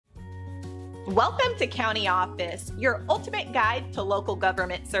Welcome to County Office, your ultimate guide to local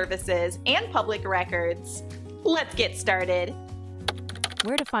government services and public records. Let's get started.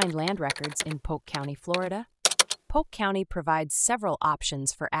 Where to find land records in Polk County, Florida? Polk County provides several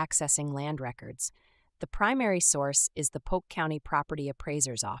options for accessing land records. The primary source is the Polk County Property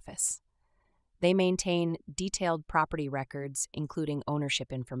Appraiser's Office. They maintain detailed property records, including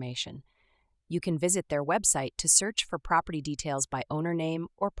ownership information. You can visit their website to search for property details by owner name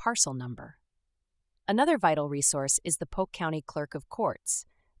or parcel number. Another vital resource is the Polk County Clerk of Courts.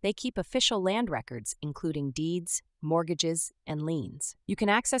 They keep official land records, including deeds, mortgages, and liens. You can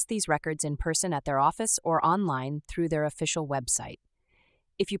access these records in person at their office or online through their official website.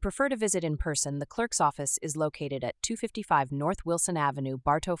 If you prefer to visit in person, the clerk's office is located at 255 North Wilson Avenue,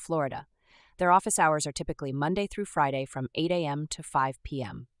 Bartow, Florida. Their office hours are typically Monday through Friday from 8 a.m. to 5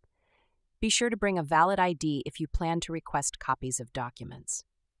 p.m. Be sure to bring a valid ID if you plan to request copies of documents.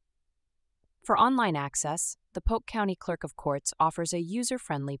 For online access, the Polk County Clerk of Courts offers a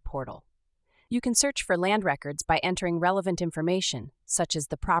user-friendly portal. You can search for land records by entering relevant information, such as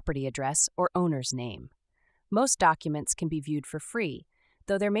the property address or owner's name. Most documents can be viewed for free,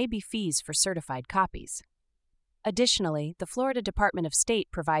 though there may be fees for certified copies. Additionally, the Florida Department of State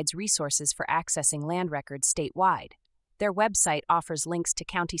provides resources for accessing land records statewide. Their website offers links to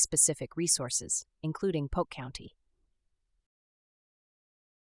county-specific resources, including Polk County.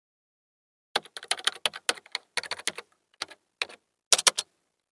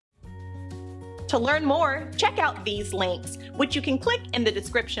 To learn more, check out these links, which you can click in the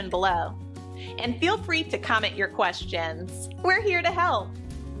description below. And feel free to comment your questions. We're here to help.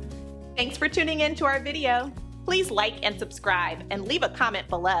 Thanks for tuning in to our video. Please like and subscribe and leave a comment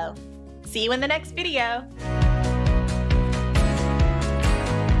below. See you in the next video.